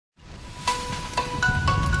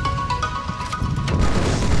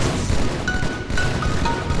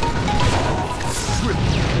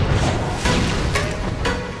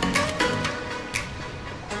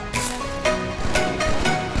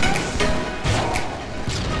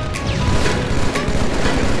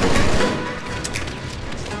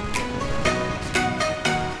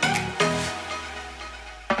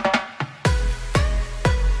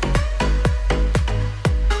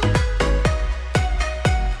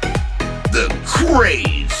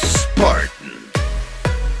Crazed Spartan.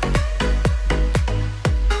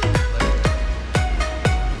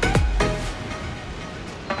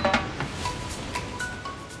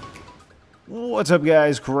 What's up,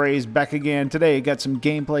 guys? Crazed back again. Today I got some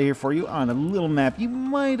gameplay here for you on a little map you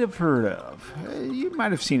might have heard of. You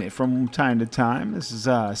might have seen it from time to time. This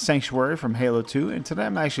is Sanctuary from Halo 2, and today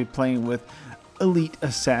I'm actually playing with Elite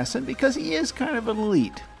Assassin because he is kind of an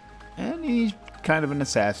elite. And he's kind of an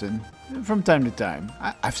assassin from time to time.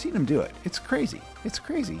 I've seen him do it. It's crazy. It's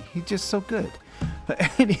crazy. He's just so good.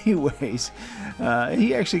 But anyways,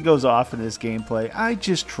 he actually goes off in this gameplay. I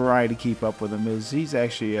just try to keep up with him. He's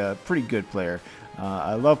actually a pretty good player.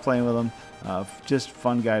 I love playing with him. Just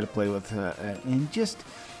fun guy to play with, and just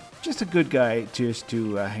a good guy just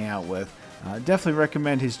to hang out with. Definitely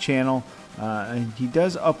recommend his channel. And he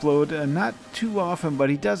does upload, not too often, but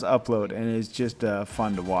he does upload, and it's just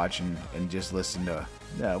fun to watch and just listen to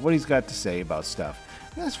what he's got to say about stuff.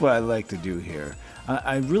 That's what I like to do here.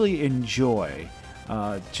 I really enjoy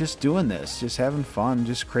just doing this, just having fun,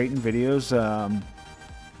 just creating videos,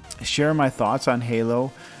 sharing my thoughts on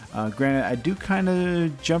Halo. Granted, I do kind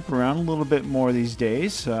of jump around a little bit more these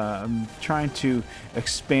days. I'm trying to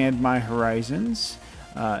expand my horizons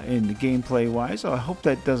in the gameplay wise, so I hope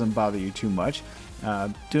that doesn't bother you too much.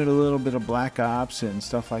 Doing a little bit of Black Ops and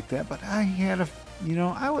stuff like that, but I had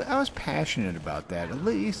I was passionate about that. At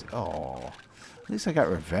least I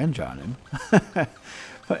got revenge on him.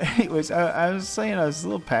 But anyways, I was saying I was a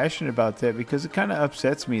little passionate about that because it kind of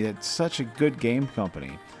upsets me that such a good game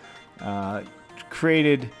company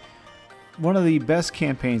created one of the best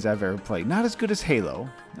campaigns I've ever played. Not as good as Halo.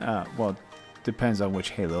 Well, depends on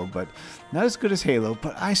which Halo, but not as good as Halo,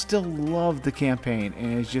 but I still love the campaign,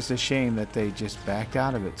 and it's just a shame that they just backed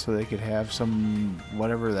out of it so they could have some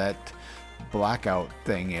whatever that blackout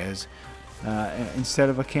thing is instead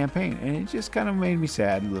of a campaign, and it just kind of made me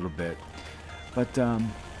sad a little bit. But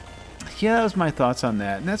yeah, that was my thoughts on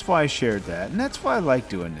that, and that's why I shared that, and that's why I like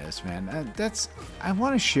doing this, man. I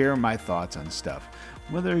want to share my thoughts on stuff.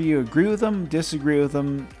 Whether you agree with them, disagree with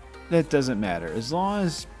them, that doesn't matter. As long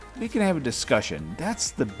as we can have a discussion,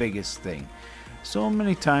 that's the biggest thing. So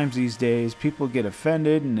many times these days, people get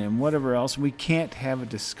offended and whatever else, we can't have a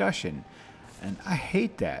discussion, and I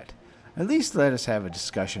hate that. At least let us have a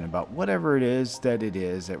discussion about whatever it is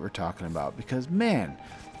that we're talking about, because man,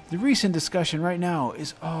 the recent discussion right now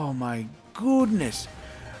is, oh my goodness,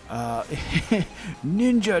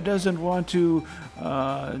 Ninja doesn't want to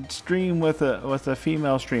stream with a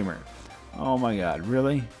female streamer. Oh my God,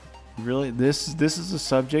 really? Really? This is a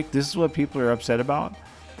subject? This is what people are upset about?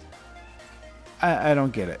 I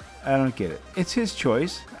don't get it. I don't get it. It's his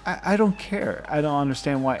choice. I don't care. I don't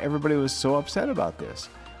understand why everybody was so upset about this.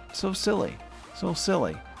 So silly. So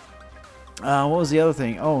silly. What was the other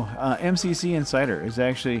thing? Oh, MCC Insider is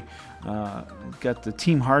actually got the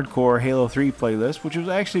Team Hardcore Halo 3 playlist, which was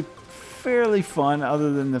actually fairly fun,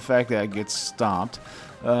 other than the fact that I get stomped.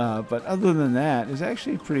 But other than that, it's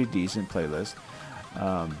actually a pretty decent playlist.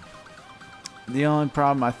 The only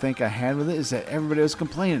problem I think I had with it is that everybody was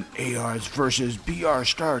complaining, ARs versus BR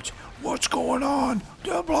starts. What's going on?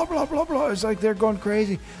 Blah, blah, blah, blah, blah. It's like they're going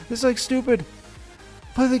crazy. It's like stupid.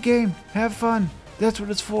 Play the game. Have fun. That's what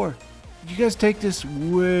it's for. You guys take this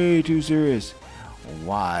way too serious.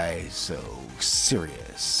 Why so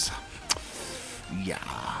serious? Yeah.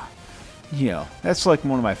 You know, that's like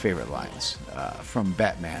one of my favorite lines from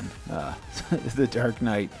Batman, The Dark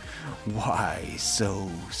Knight. Why so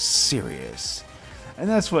serious? And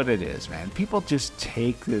that's what it is, man. People just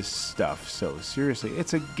take this stuff so seriously.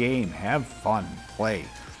 It's a game. Have fun. Play.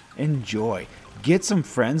 Enjoy. Get some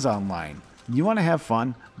friends online. You want to have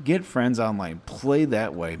fun? Get friends online. Play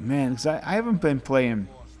that way. Man, because I haven't been playing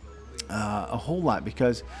a whole lot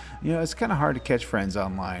because, you know, it's kind of hard to catch friends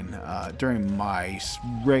online during my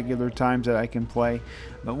regular times that I can play.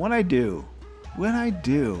 But when I do,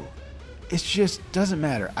 it just doesn't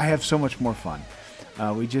matter. I have so much more fun.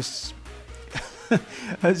 We just...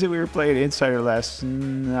 we were playing Insider last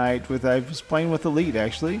night I was playing with Elite,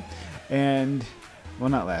 actually. And, well,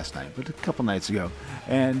 not last night, but a couple nights ago.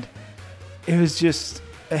 And it was just...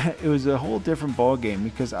 It was a whole different ball game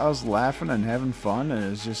because I was laughing and having fun, and it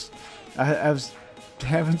was just... I was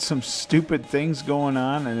having some stupid things going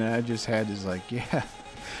on, and I just had this like, yeah,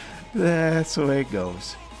 that's the way it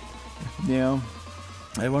goes. You know,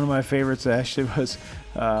 and one of my favorites actually was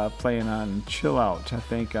playing on Chill Out, I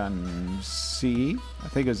think on CE. I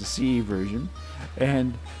think it was the CE version.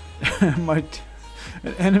 And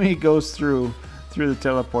an enemy goes through the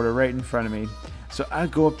teleporter right in front of me. So I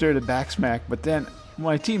go up there to backsmack, but then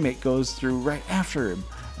my teammate goes through right after him.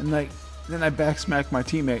 And like, Then I backsmacked my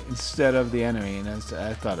teammate instead of the enemy, and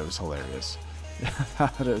I thought it was hilarious. I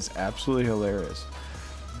thought it was absolutely hilarious.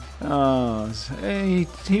 Oh,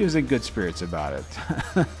 he was in good spirits about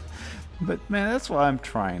it. But man, that's what I'm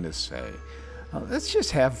trying to say. Let's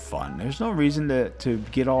just have fun. There's no reason to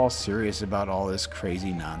get all serious about all this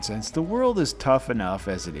crazy nonsense. The world is tough enough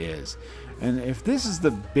as it is. And if this is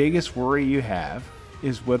the biggest worry you have,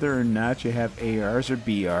 is whether or not you have ARs or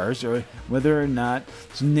BRs, or whether or not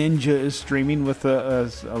Ninja is streaming with a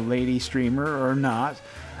lady streamer or not,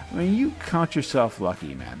 I mean, you count yourself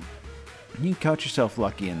lucky, man. You count yourself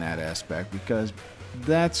lucky in that aspect, because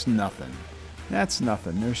that's nothing. That's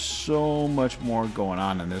nothing. There's so much more going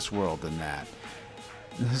on in this world than that.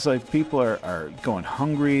 It's like people are going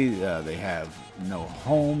hungry. They have no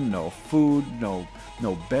home, no food, no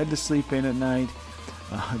bed to sleep in at night.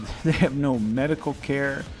 They have no medical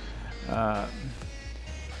care. I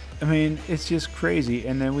mean, it's just crazy.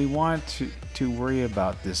 And then we want to worry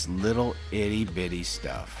about this little itty bitty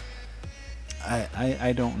stuff.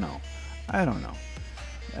 I don't know. I don't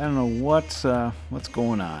know what's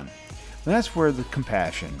going on. But that's where the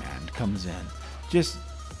compassion, man, comes in. Just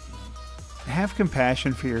have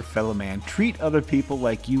compassion for your fellow man. Treat other people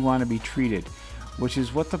like you want to be treated, which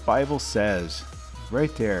is what the Bible says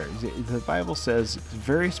right there. The Bible says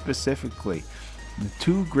very specifically the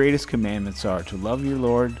two greatest commandments are to love your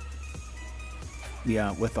Lord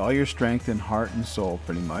with all your strength and heart and soul,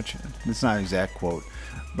 pretty much. It's not an exact quote,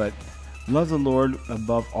 but love the Lord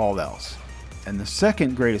above all else. And the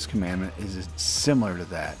second greatest commandment is similar to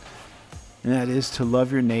that, and that is to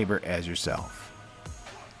love your neighbor as yourself.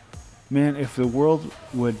 Man, if the world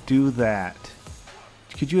would do that,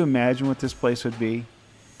 could you imagine what this place would be?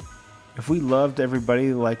 If we loved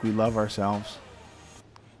everybody like we love ourselves,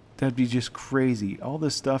 that'd be just crazy. All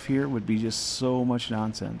this stuff here would be just so much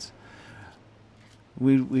nonsense.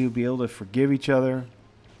 We'd be able to forgive each other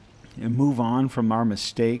and move on from our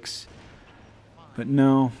mistakes. But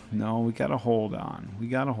no, we gotta hold on. We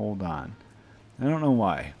gotta hold on. I don't know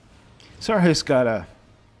why. Sorry,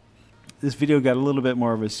 this video got a little bit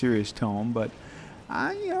more of a serious tone, but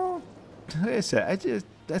like I said,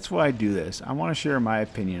 that's why I do this. I want to share my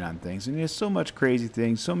opinion on things, and there's so much crazy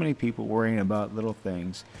things, so many people worrying about little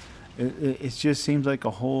things. It just seems like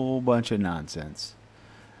a whole bunch of nonsense.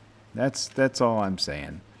 That's all I'm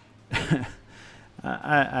saying.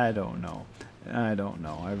 I don't know.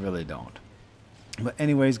 I really don't. But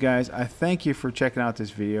anyways, guys, I thank you for checking out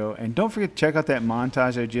this video, and don't forget to check out that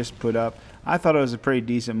montage I just put up. I thought it was a pretty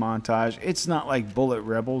decent montage. It's not like Bullet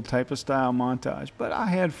Rebel type of style montage, but I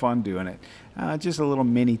had fun doing it. Just a little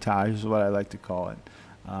mini-tage is what I like to call it.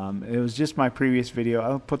 It was just my previous video.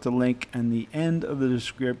 I'll put the link in the end of the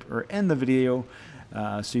description, or end the video,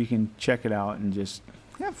 so you can check it out and just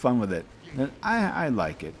have fun with it. And I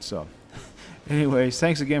like it. So anyways,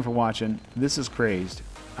 thanks again for watching. This is Crazed.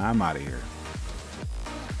 I'm out of here.